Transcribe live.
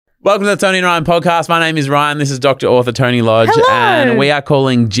Welcome to the Tony and Ryan podcast. My name is Ryan. This is Dr. Author Tony Lodge. Hello. And we are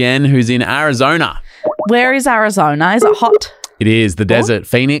calling Jen, who's in Arizona. Where is Arizona? Is it hot? It is the desert.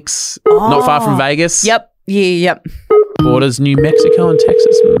 Phoenix, not far from Vegas. Yep. Yep. Borders New Mexico and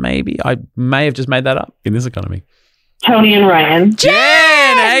Texas, maybe. I may have just made that up in this economy. Tony and Ryan.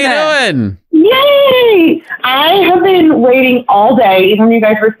 Jen, how you doing? Yay! I have been waiting all day, even when you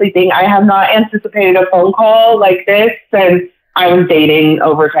guys were sleeping. I have not anticipated a phone call like this since I was dating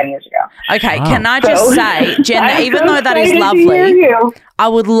over 10 years ago. Okay, Wow. can I just say, Jen, that even though that is lovely, I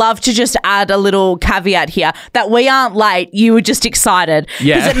would love to just add a little caveat here that we aren't late. You were just excited.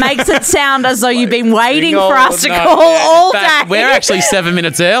 Yeah. Because it makes it sound as though you've been waiting for us to call all In fact, day. we're actually 7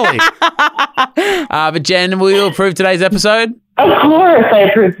 minutes early. But Jen, will you approve today's episode? Of course, I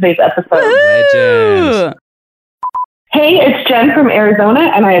approve today's episode. Legend. Hey, it's Jen from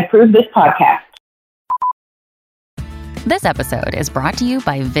Arizona, and I approve this podcast. This episode is brought to you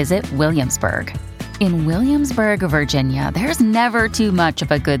by Visit Williamsburg. In Williamsburg, Virginia, there's never too much of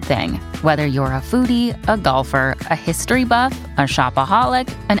a good thing. Whether you're a foodie, a golfer, a history buff, a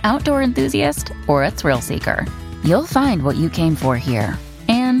shopaholic, an outdoor enthusiast, or a thrill seeker, you'll find what you came for here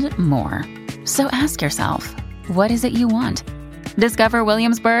and more. So ask yourself, what is it you want? Discover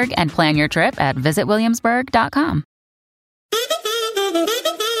Williamsburg and plan your trip at visitwilliamsburg.com.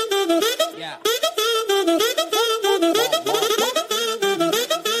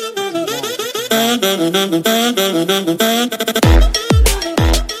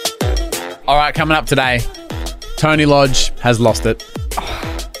 All right, coming up today, Tony Lodge has lost it.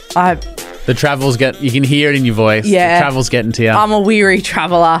 The travels you can hear it in your voice. Yeah. The travels getting to you. I'm a weary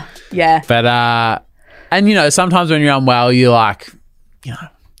traveller. Yeah. But, and you know, sometimes when you're unwell, you're like, you know,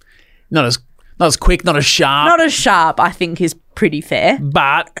 not as quick, not as sharp. Not as sharp, I think, is pretty fair.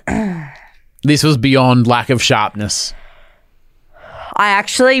 But this was beyond lack of sharpness. I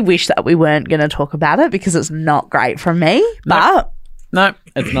actually wish that we weren't going to talk about it because it's not great for me. But No,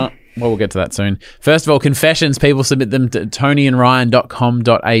 it's not. Well, we'll get to that soon. First of all, confessions. People submit them to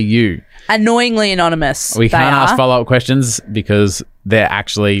tonyandryan.com.au. annoyingly anonymous. We can't they ask are. follow-up questions because they're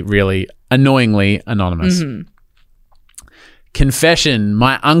actually really annoyingly anonymous. Mm-hmm. Confession.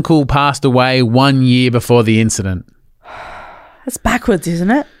 My uncle passed away 1 year before the incident. It's backwards, isn't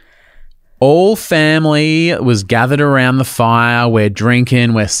it? All family was gathered around the fire. We're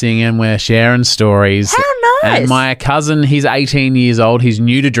drinking, we're singing, we're sharing stories. How nice. And my cousin, he's 18 years old. He's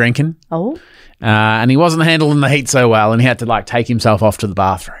new to drinking. Oh, And he wasn't handling the heat so well, and he had to take himself off to the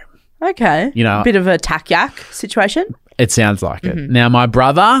bathroom. okay. You know, Bit of a tack-yak situation. it sounds like Mm-hmm. it. Now, my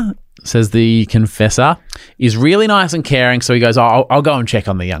brother, says the confessor, is really nice and caring, so he goes, I'll go and check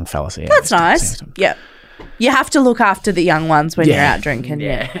on the young fella. See how That's he's doing, nice. see how he's doing." Yeah. You have to look after the young ones when you're Yeah. out drinking.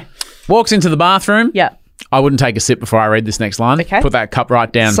 Yeah. Walks into the bathroom. Yeah. I wouldn't take a sip before I read this next line. Okay. Put that cup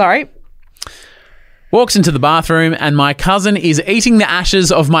right down. Sorry. Walks into the bathroom, and my cousin is eating the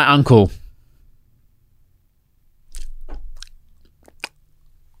ashes of my uncle.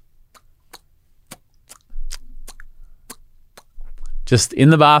 Just in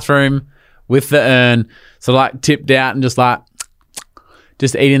the bathroom with the urn, so tipped out and just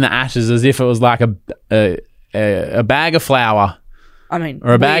eating the ashes as if it was like a bag of flour I mean,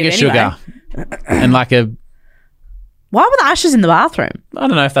 or a bag of weird anyway. sugar and Why were the ashes in the bathroom? I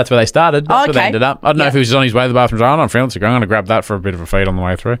don't know if that's where they started. That's where they Okay. ended up. I don't know if he was just on his way to the bathroom. I'm not feeling sick. I'm going to grab that for a bit of a feed on the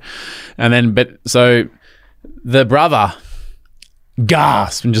way through. And then, so the brother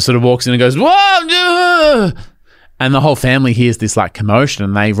gasps and just sort of walks in and goes, "Whoa!" And the whole family hears this commotion,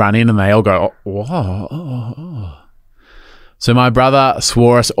 and they run in and they all go, "Oh, whoa, oh, oh." So my brother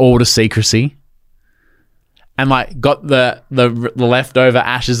swore us all to secrecy. And got the leftover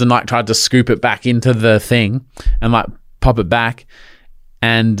ashes and tried to scoop it back into the thing and pop it back.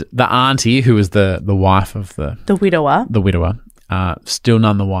 And the auntie, who was the wife of the widower, still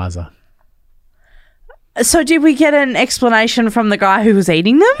none the wiser. So did we get an explanation from the guy who was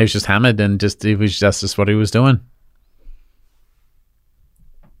eating them? He was just hammered and it was just what he was doing.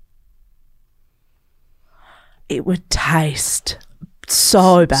 It would taste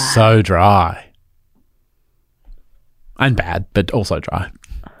so bad. So dry. And bad, but also dry.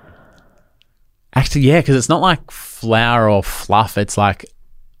 Actually, yeah, because it's not like flour or fluff. It's like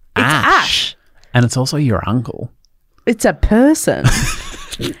ash. And it's also your uncle. It's a person.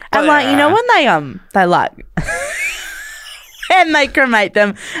 And you know when they and they cremate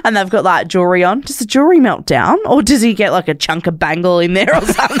them and they've got jewelry on, does the jewelry melt down or does he get a chunk of bangle in there or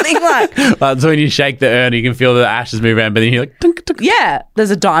something So when you shake the urn, you can feel the ashes move around, but then you're tunk, tunk. Yeah,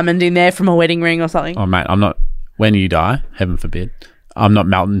 there's a diamond in there from a wedding ring or something. Oh mate, I'm not. When you die, heaven forbid, I'm not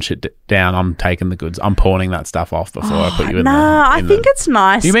melting shit down. I'm taking the goods. I'm pawning that stuff off before I put you in. I think it's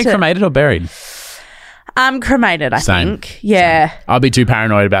nice. You mean cremated or buried? Cremated, I Same. think. Yeah. Same. I'll be too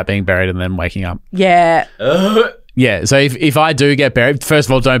paranoid about being buried and then waking up. Yeah. Yeah, so if I do get buried, first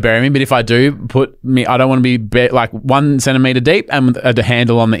of all, don't bury me. But if I do, I don't want to be like 1 centimetre deep and with a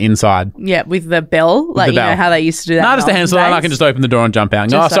handle on the inside. Yeah, with the bell, like the bell. you know how they used to do that. No, just a handle, and I can just open the door and jump out.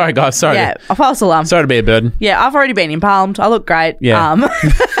 And go, sorry, guys, sorry. Yeah, a false alarm. Sorry to be a burden. Yeah, I've already been impalmed. I look great. Yeah.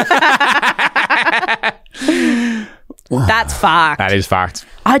 That's fucked. That is fucked.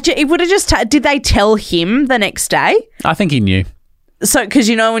 It would have just. Did they tell him the next day? I think he knew. So, because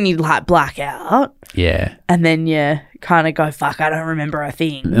you know when you like black out, Yeah. and then you kind of go, "Fuck, I don't remember a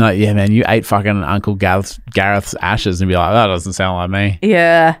thing." And like, yeah, man, you ate fucking Uncle Gareth's ashes and be like, that doesn't sound like me.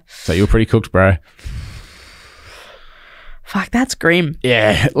 Yeah. So you were pretty cooked, bro. Fuck, that's grim.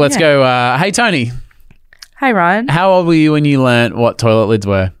 Yeah. Let's go. Hey, Tony. Hey, Ryan. How old were you when you learnt what toilet lids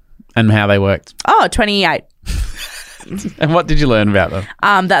were and how they worked? Oh, 28. And what did you learn about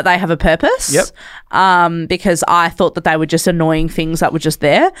them? That they have a purpose. Yep. Because I thought that they were just annoying things that were just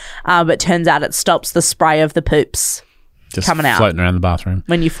there. But turns out it stops the spray of the poops Just coming out floating around the bathroom.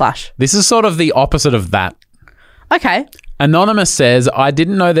 when you flush. This is sort of the opposite of that. Okay. Anonymous says, I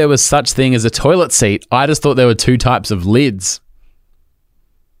didn't know there was such thing as a toilet seat. I just thought there were 2 types of lids.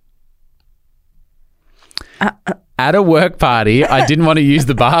 At a work party, I didn't want to use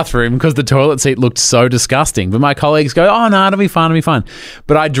the bathroom because the toilet seat looked so disgusting. But my colleagues go, oh, no, it'll be fine, it'll be fine.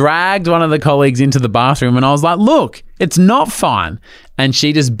 But I dragged one of the colleagues into the bathroom and I was like, look, it's not fine. And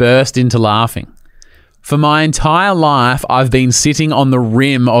she just burst into laughing. For my entire life, I've been sitting on the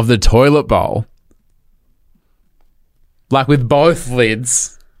rim of the toilet bowl. Like with both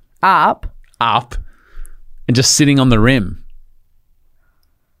lids Up. and just sitting on the rim.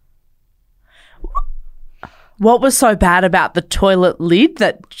 What was so bad about the toilet lid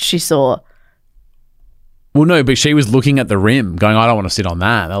that she saw? Well, no, but she was looking at the rim going, I don't want to sit on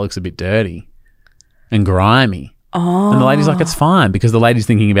that. That looks a bit dirty and grimy. Oh. And the lady's like, it's fine because the lady's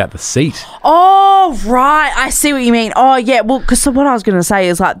thinking about the seat. Oh, right. I see what you mean. Oh, yeah. Well, because what I was going to say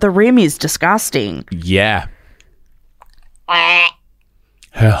is like the rim is disgusting. Yeah.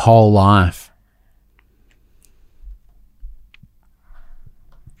 Her whole life.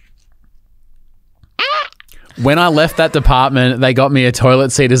 When I left that department, they got me a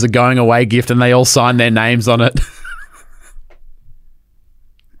toilet seat as a going away gift and they all signed their names on it.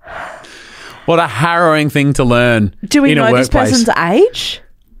 What a harrowing thing to learn. Do we in a know this workplace. person's age?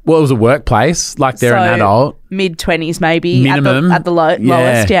 Well, it was a workplace, like they're an adult. Mid-20s maybe. Minimum. At the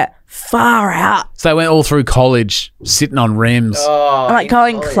lowest, yeah. Far out. So they went all through college sitting on rims. Like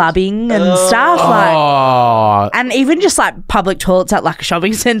going clubbing and stuff. Like, Oh. and even just like public toilets at like a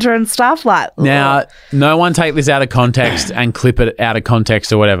shopping centre and stuff. Like, Now, no one take this out of context and clip it out of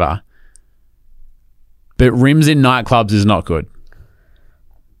context or whatever. But rims in nightclubs is not good.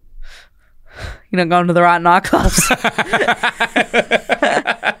 you're not going to the right nightclubs.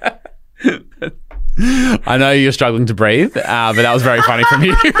 I know you're struggling to breathe, but that was very funny from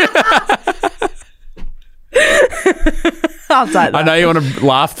you. I'll take that. I know you want to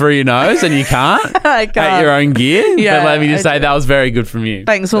laugh through your nose and you can't. I can't. At your own gear. Yeah, but let me just I say that was very good from you.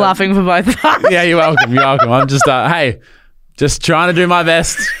 Thanks for laughing for both of us. Yeah, you're welcome. You're welcome. I'm just, hey, just trying to do my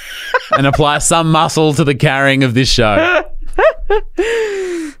best and apply some muscle to the carrying of this show.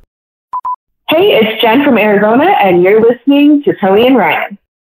 Hey, it's Jen from Arizona, and you're listening to Tony and Ryan.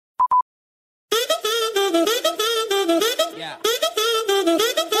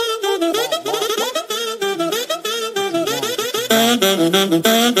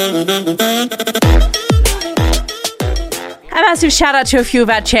 A massive shout out to a few of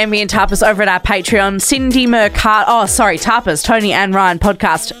our champion tapas over at our Patreon. Cindy Mercado. Oh, sorry, tapas. Tony and Ryan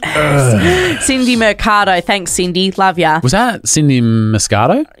podcast. Cindy Mercado. Thanks, Cindy. Love ya. Was that Cindy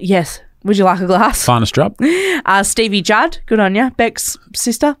Moscato? Yes. Would you like a glass? Finest drop. Stevie Judd. Good on ya. Beck's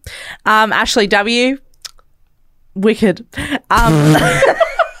sister. Ashley W. Wicked.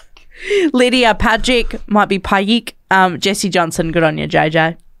 Lydia Pajic. Might be Pajik. Jesse Johnson. Good on you,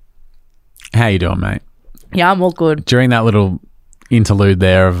 JJ. How you doing, mate? Yeah, I'm all good. During that little interlude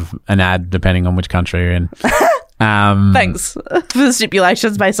there of an ad, depending on which country you're in. Thanks for the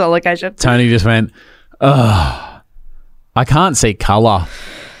stipulations based on location. Tony just went, oh, I can't see colour,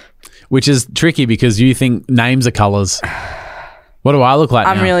 which is tricky because you think names are colours. What do I look like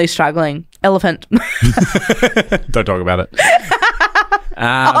I'm now? really struggling. Elephant. Don't talk about it.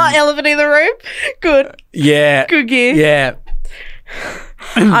 Elephant in the room. Good. Yeah. Good gear. Yeah.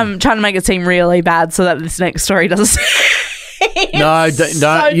 I'm trying to make it seem really bad so that this next story doesn't seem No, don't.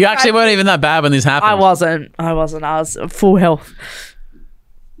 so You actually tragic. weren't even that bad when this happened. I wasn't. I was full health.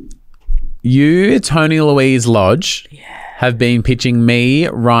 You, Tony Louise Lodge, have been pitching me,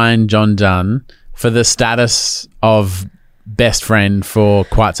 Ryan John Dunn, for the status of best friend for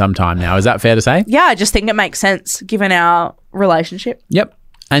quite some time now. Is that fair to say? Yeah, I just think it makes sense given our relationship. Yep.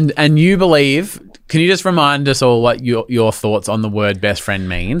 And you believe, can you just remind us all what your thoughts on the word best friend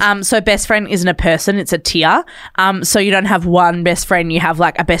means? So best friend isn't a person, it's a tier. So you don't have one best friend, you have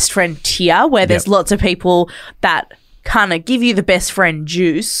like a best friend tier where there's lots of people that kind of give you the best friend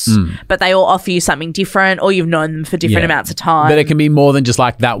juice, but they all offer you something different, or you've known them for different amounts of time. But it can be more than just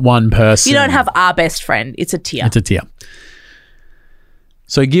like that one person. You don't have our best friend, it's a tier. It's a tier.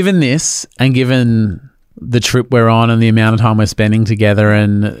 So given this and given the trip we're on and the amount of time we're spending together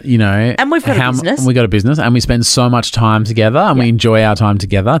and, you know. And we've got a business. We got a business and we spend so much time together and we enjoy our time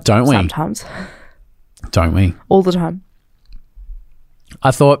together, don't we? Sometimes. Don't we? All the time.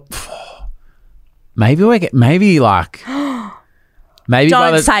 I thought maybe Don't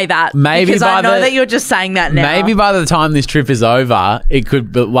say that. Maybe because I know that you're just saying that now. Maybe by the time this trip is over, it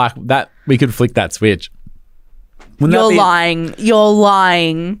could be like that. We could flick that switch. You're lying. You're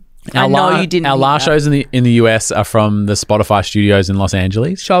lying. I know you didn't. Our last shows in the US are from the Spotify studios in Los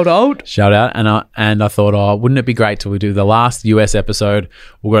Angeles. Shout out. And I thought, wouldn't it be great till we do the last US episode?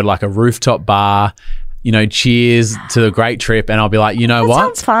 We'll go to like a rooftop bar, you know, cheers to the great trip, and I'll be like, you know what?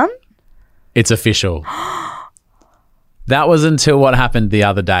 Sounds fun. It's official. That was until what happened the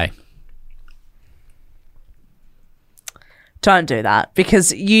other day. Don't do that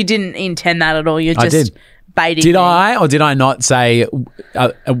because you didn't intend that at all. You're just baiting. Did I or did I not say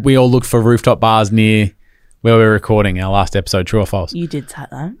we all looked for rooftop bars near where we were recording our last episode? True or false? You did say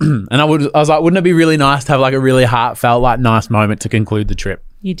that. And I was like, wouldn't it be really nice to have like a really heartfelt, like nice moment to conclude the trip?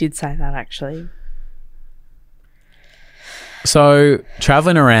 You did say that actually. So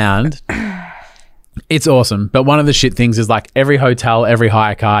traveling around, it's awesome. But one of the shit things is like every hotel, every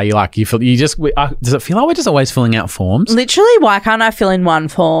hire car, does it feel like we're just always filling out forms? Literally, why can't I fill in one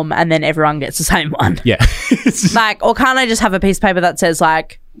form and then everyone gets the same one? Yeah. Like, or can't I just have a piece of paper that says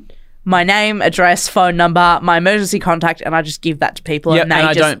like my name, address, phone number, my emergency contact, and I just give that to people and they and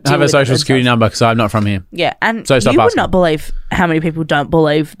I just don't have a social security number because I'm not from here. Yeah, and So stop you would asking. not believe how many people don't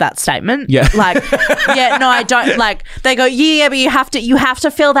believe that statement. Yeah. Like, yeah, no, I don't. Like, they go, yeah, but you have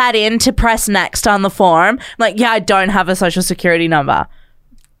to fill that in to press next on the form. Like, yeah, I don't have a social security number.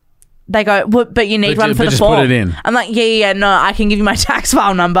 They go, well, but you need one for the just form. put it in. I'm like, yeah, no, I can give you my tax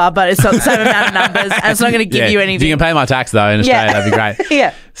file number, but it's not the same amount of numbers, and it's not going to give you anything. You can pay my tax though in Australia. That'd be great.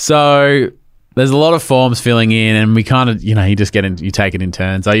 Yeah. So there's a lot of forms filling in, and we kind of, you know, you take it in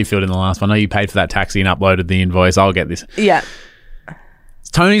turns. Oh, you filled in the last one. Oh, you paid for that taxi and uploaded the invoice. I'll get this. Yeah.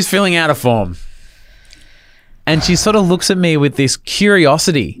 Tony's filling out a form, and she sort of looks at me with this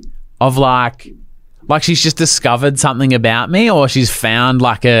curiosity of like she's just discovered something about me, or she's found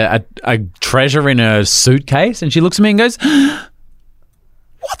like a treasure in her suitcase, and she looks at me and goes,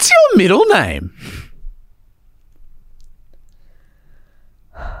 "What's your middle name?"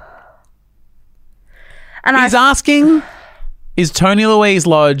 And He's asking, is Tony Louise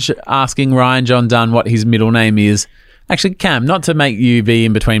Lodge asking Ryan John Dunn what his middle name is? Actually, Cam, not to make you be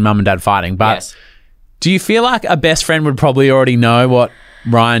in between mum and dad fighting, but Yes. do you feel like a best friend would probably already know what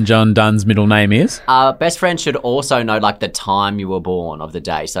Ryan John Dunn's middle name is? Best friend should also know like the time you were born of the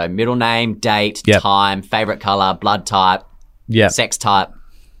day. So middle name, date, Yep. time, favorite color, blood type, Yeah. sex type.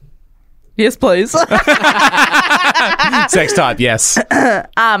 yes, please. Sex type, yes.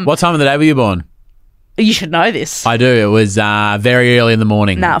 What time of the day were you born? You should know this. I do. It was very early in the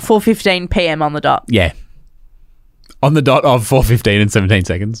morning. 4:15 p.m. on the dot. Yeah. On the dot of 4:15 and 17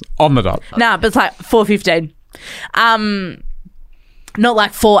 seconds. On the dot. But it's like 4:15. Not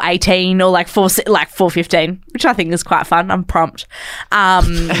like 4:18 or like 4:15, which I think is quite fun. I'm prompt. I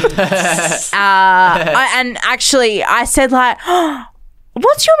said like,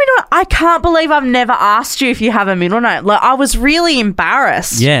 what's your middle name? I can't believe I've never asked you if you have a middle name. Like, I was really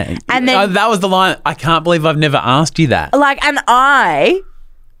embarrassed. Yeah. And then that was the line. I can't believe I've never asked you that. like, and I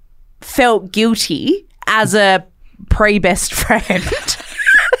felt guilty as a pre-best friend.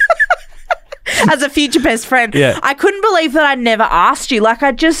 As a future best friend. Yeah. I couldn't believe that I never asked you. Like,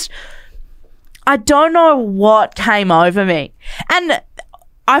 I don't know what came over me. And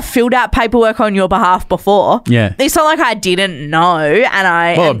I filled out paperwork on your behalf before. Yeah. It's not like I didn't know.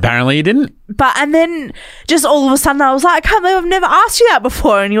 Well, apparently you didn't. And then just all of a sudden I was like, I can't believe I've never asked you that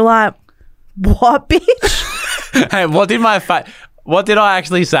before. And you're like, what, bitch? Hey, what did I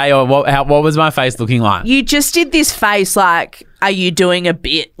actually say, or what was my face looking like? You just did this face like, are you doing a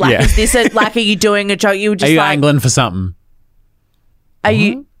bit? Like, Yeah. is this are you doing a joke? You were just Are you like, angling for something? are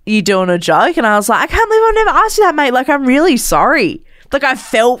you doing a joke? And I was like, I can't believe I've never asked you that, mate. Like, I'm really sorry. Like, I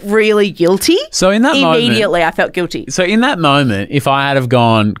felt really guilty. So in that moment, Immediately, I felt guilty. so in that moment, if I had have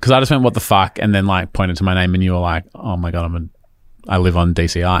gone, because I just went, what the fuck, and then like pointed to my name, and you were like, oh my god, I live on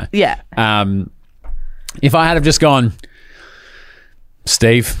DCI. Yeah. If I had have just gone,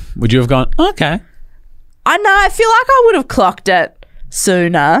 Steve, would you have gone, okay? I know. I feel like I would have clocked it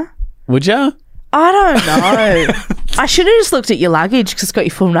sooner. Would you? I don't know. I should have just looked at your luggage because it's got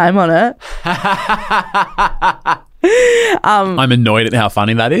your full name on it. I'm annoyed at how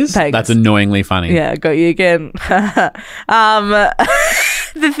funny that is. Thanks. That's annoyingly funny. Yeah, got you again.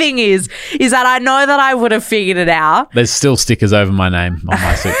 The thing is that I know that I would have figured it out. There's still stickers over my name on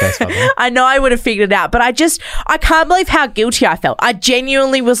my suitcase, by the way. I know I would have figured it out, but I can't believe how guilty I felt. I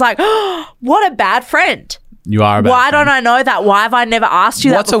genuinely was like, oh, what a bad friend. You are a bad Why friend. don't I know that? Why have I never asked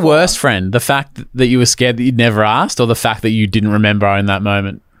you What's that a before? worse friend? The fact that you were scared that you'd never asked, or the fact that you didn't remember in that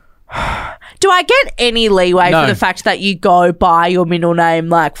moment? Do I get any leeway No. for the fact that you go by your middle name,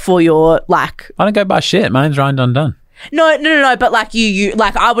 like, for your, like... I don't go by shit. My name's Ryan Dundun. No, but, like, you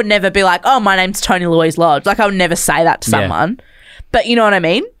like, I would never be like, oh, my name's Tony Louise Lodge. Like, I would never say that to Yeah. someone. But you know what I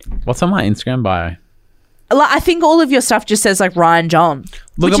mean? What's on my Instagram bio? Like, I think all of your stuff just says, like, Ryan John.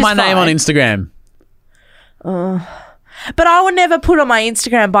 Look which at is my name on fine. Instagram. But I would never put on my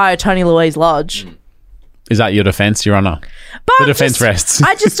Instagram bio Tony Louise Lodge. Is that your defense, Your Honour? But The I defense just- rests.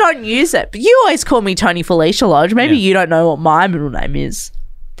 I just don't use it. But you always call me Tony Felicia Lodge. Maybe Yeah. you don't know what my middle name is.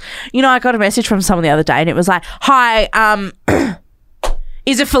 You know, I got a message from someone the other day and it was like, hi,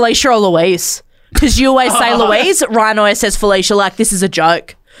 is it Felicia or Louise? Because you always say Louise. Ryan always says Felicia, like, this is a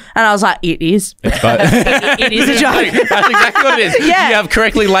joke. And I was like, it is. But It is a joke. that's exactly what it is. Yeah. You have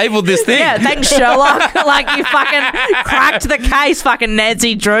correctly labelled this thing. Yeah, thanks, Sherlock. Like, you fucking cracked the case, fucking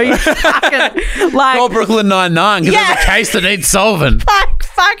Nancy Drew. You fucking, like... Call Brooklyn Nine-Nine because Yeah. there's a case that needs solving.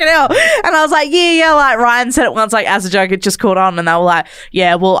 Fucking hell. And I was like, yeah, like Ryan said it once, like, as a joke, it just caught on. And they were like,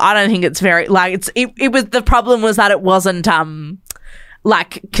 yeah, well, I don't think it's very, like, it was, the problem was that it wasn't,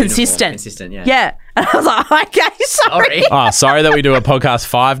 like, consistent. Consistent, yeah. Yeah. And I was like, okay, sorry. Oh, sorry that we do a podcast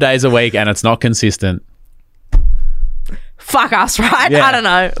 5 days a week and it's not consistent. Fuck us, right? Yeah. I don't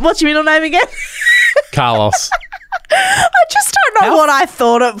know. What's your middle name again? Carlos. I just don't know what I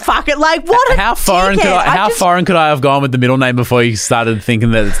thought of. Fuck it. Like, what a How foreign could dickhead. how just- foreign could I have gone with the middle name before you started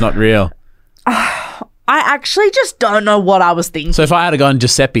thinking that it's not real? I actually just don't know what I was thinking. So if I had gone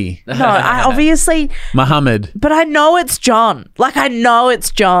Giuseppe, No, I obviously, Muhammad, but I know it's John. Like, I know it's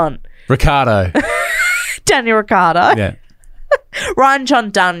John. Ricardo, Daniel Ricciardo. yeah, Ryan John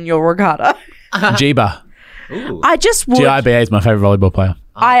Daniel Ricciardo. Jiba. I just would. GIBA is my favourite volleyball player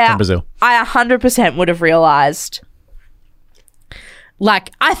from Brazil. I 100% would have realised.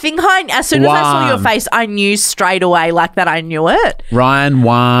 Like, I think as soon as I saw your Juan. face, I knew straight away, like, that I knew it. Ryan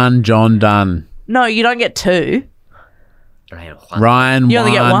Juan John Dunn. No, you don't get two. Ryan You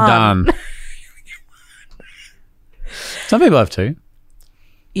only get Juan one. Dunn. Some people have two.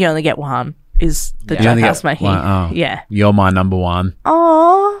 You only get one, is the You joke only I get was making. one. Oh. Yeah. You're my number one.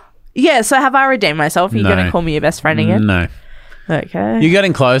 Oh. Yeah, so have I redeemed myself? Are you No. going to call me your best friend again? No. Okay. You're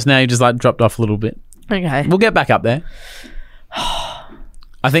getting close now. You just like dropped off a little bit. Okay. We'll get back up there.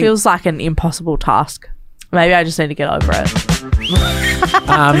 I think. Feels like an impossible task. Maybe I just need to get over it.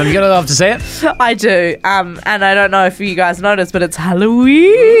 Have you got love to see it? I do. And I don't know if you guys noticed, but it's Halloween.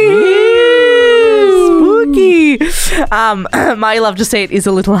 Spooky. My love to see it is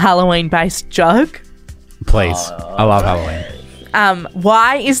a little Halloween-based joke. Please. I love Halloween.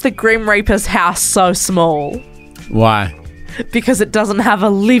 Why is the Grim Reaper's house so small? Why? Because it doesn't have a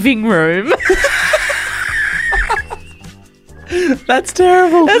living room. That's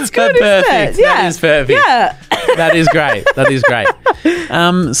terrible. That's good, That's isn't perfect. it? Yeah. That is perfect. Yeah. That is great. That is great.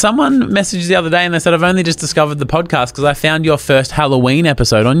 Someone messaged the other day and they said, I've only just discovered the podcast because I found your first Halloween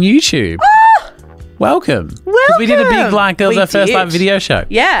episode on YouTube. Welcome. 'Cause we did a big, like, it was We our first, did. like, video show.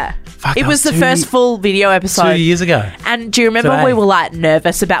 Yeah. Fuck, it that was the was first full video episode. 2 years ago. And do you remember Today. we were like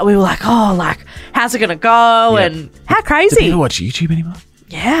nervous about, we were like, oh, like, how's it going to go? Yeah. And how Do crazy. people watch YouTube anymore?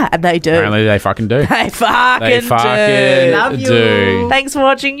 Yeah, and they do. Apparently they fucking do. They fucking They do. fucking Love you. do. Thanks for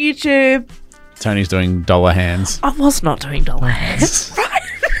watching YouTube. Tony's doing dollar hands. I was not doing dollar hands.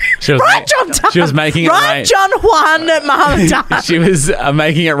 She was, Right, John Dunn. she was making it Right, rain. John Juan Muhammad Dunn. She was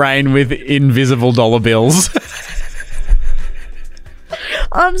making it rain with invisible dollar bills.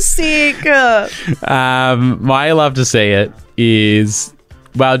 I'm sick. My love to see it is,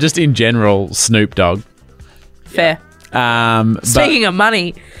 well, just in general, Snoop Dogg. Fair. But Speaking of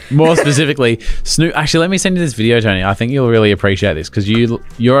money, more specifically, Snoop. Actually, let me send you this video, Tony. I think you'll really appreciate this because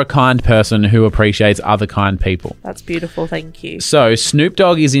you're a kind person who appreciates other kind people. that's beautiful. Thank you. So Snoop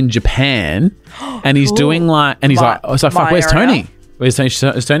Dogg is in Japan, and he's doing like, and he's My- like, oh, so fuck, my where's area. Tony? Is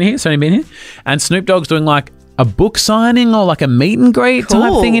Tony here? Tony been here? And Snoop Dogg's doing like a book signing or like a meet and greet type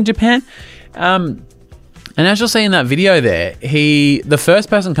Cool. thing in Japan. And as you'll see in that video there, the first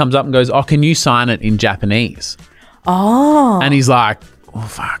person comes up and goes, "Oh, can you sign it in Japanese?" Oh. And he's like, "Oh,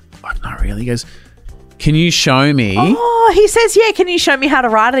 fuck, like not really." He goes, "Can you show me?" Oh, he says, yeah, can you show me how to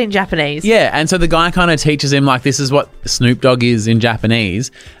write it in Japanese? Yeah, and so the guy kind of teaches him, like, this is what Snoop Dogg is in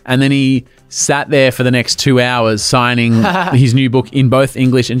Japanese. And then he sat there for the next 2 hours signing his new book in both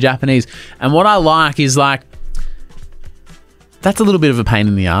English and Japanese. And what I like is, like, that's a little bit of a pain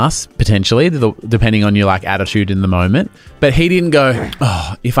in the ass, potentially, depending on your, like, attitude in the moment. But he didn't go,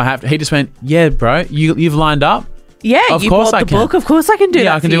 "Oh, if I have to." He just went, "Yeah, bro, you've lined up." Yeah, Of you course bought I the can. book. Of course I can do that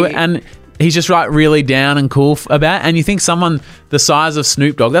Yeah, I can for do you. it. And he's just like really down and cool about it. And you think someone the size of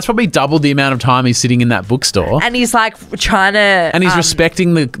Snoop Dogg, that's probably double the amount of time he's sitting in that bookstore. And he's like trying to... And he's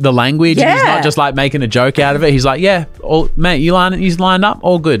respecting the language. And he's Yeah. not just like making a joke out of it. He's like, "Yeah, mate, you lined up,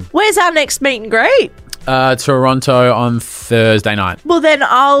 all good." Where's our next meet and greet? Toronto on Thursday night. Well, then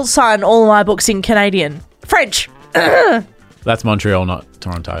I'll sign all of my books in Canadian. French. That's Montreal, not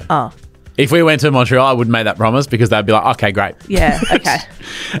Toronto. Oh, If we went to Montreal, I wouldn't make that promise because they'd be like, "Okay, great." yeah. Okay.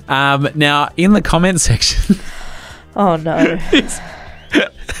 Now, in the comment section, Oh, no.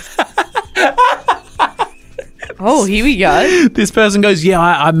 Oh, here we go. this person goes, "Yeah,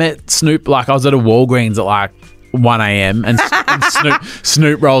 I met Snoop, like I was at a Walgreens at like 1 a.m. and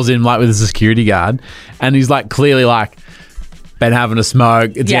Snoop rolls in like with a security guard, and he's like clearly like been having a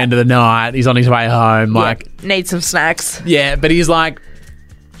smoke. It's the Yeah. end of the night. He's on his way home. Like, Need some snacks. yeah, but he's like,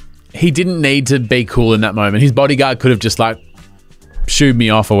 he didn't need to be cool in that moment. His bodyguard could have just like shooed me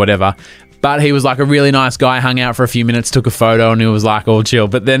off or whatever. But he was like a really nice guy, hung out for a few minutes, took a photo, and he was like all chill.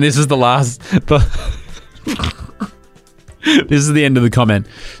 But then this is this is the end of the comment.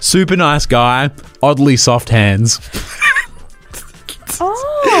 "Super nice guy, oddly soft hands."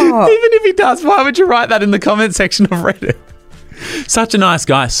 Oh. Even if he does, why would you write that in the comment section of Reddit? Such a nice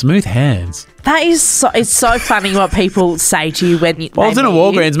guy, smooth hands. That is so... It's so funny what people say to you when you... Well, I was in a they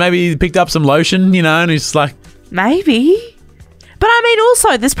meet you. Walgreens. Maybe he picked up some lotion, and he's just like, Maybe. But I mean,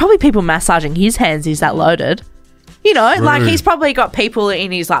 also, there's probably people massaging his hands. He's that loaded. You know, like he's probably got people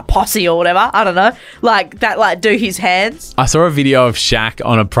in his like posse or whatever. I don't know, like that, like do his hands. I saw a video of Shaq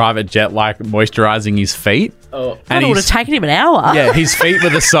on a private jet, like moisturizing his feet. Oh, That would have taken him an hour. yeah, his feet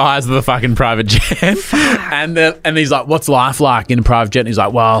were the size of the fucking private jet. and he's like, "What's life like in a private jet?" And he's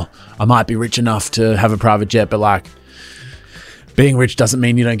like, "Well, I might be rich enough to have a private jet, but like being rich doesn't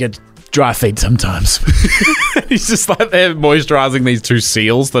mean you don't get dry feet sometimes." He's just like they're moisturizing these two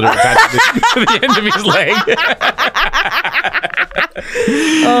seals that are attached to the end of his leg.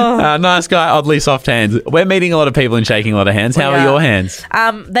 Nice guy, oddly soft hands. We're meeting a lot of people and shaking a lot of hands. How are are. your hands?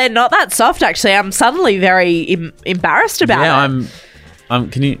 They're not that soft actually. I'm suddenly very embarrassed about it. I'm.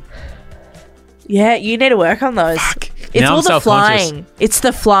 Can you? Yeah, you need to work on those. It's Now all I'm the self-conscious. flying. It's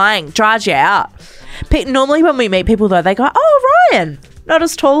the flying. Drives you out. Normally when we meet people though, they go, "Oh, Ryan, not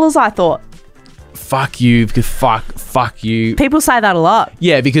as tall as I thought." Fuck you. Because fuck you. People say that a lot.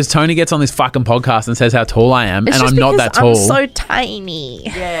 Yeah, because Tony gets on this fucking podcast and says how tall I am, It's and just I'm not because that tall. I'm so tiny.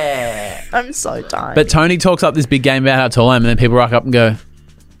 Yeah. I'm so tiny. But Tony talks up this big game about how tall I am, and then people rock up and go,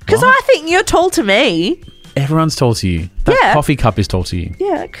 Because I think you're tall to me. "Everyone's tall to you. That Yeah. coffee cup is tall to you."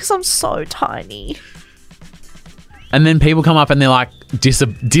 Yeah, because I'm so tiny. And then people come up and they're like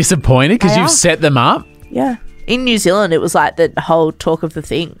disappointed because They you've are. set them up. Yeah. In New Zealand, it was like the whole talk of the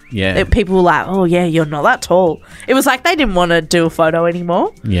thing. Yeah. People were like, "Oh, yeah, you're not that tall." It was like they didn't want to do a photo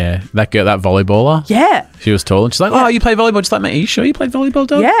anymore. Yeah, that girl, that volleyballer, Yeah. she was tall, and she's like, "Oh, you play volleyball?" Just like, "Mate, are you sure you played volleyball,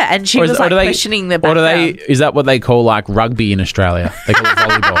 dog?" Yeah, and she Or is- was or like do they- questioning the Or background. is that what they call like rugby in Australia? They call it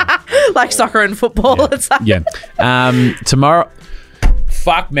volleyball. Like soccer and football. It's like, Yeah. Tomorrow.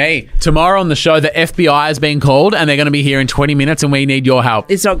 Fuck me. Tomorrow on the show, the FBI is being called, and they're going to be here in 20 minutes, and we need your help.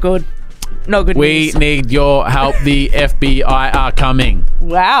 it's not good. Not good We news. need your help. The FBI are coming.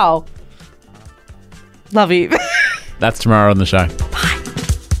 Wow. Love you. That's tomorrow on the show. Bye.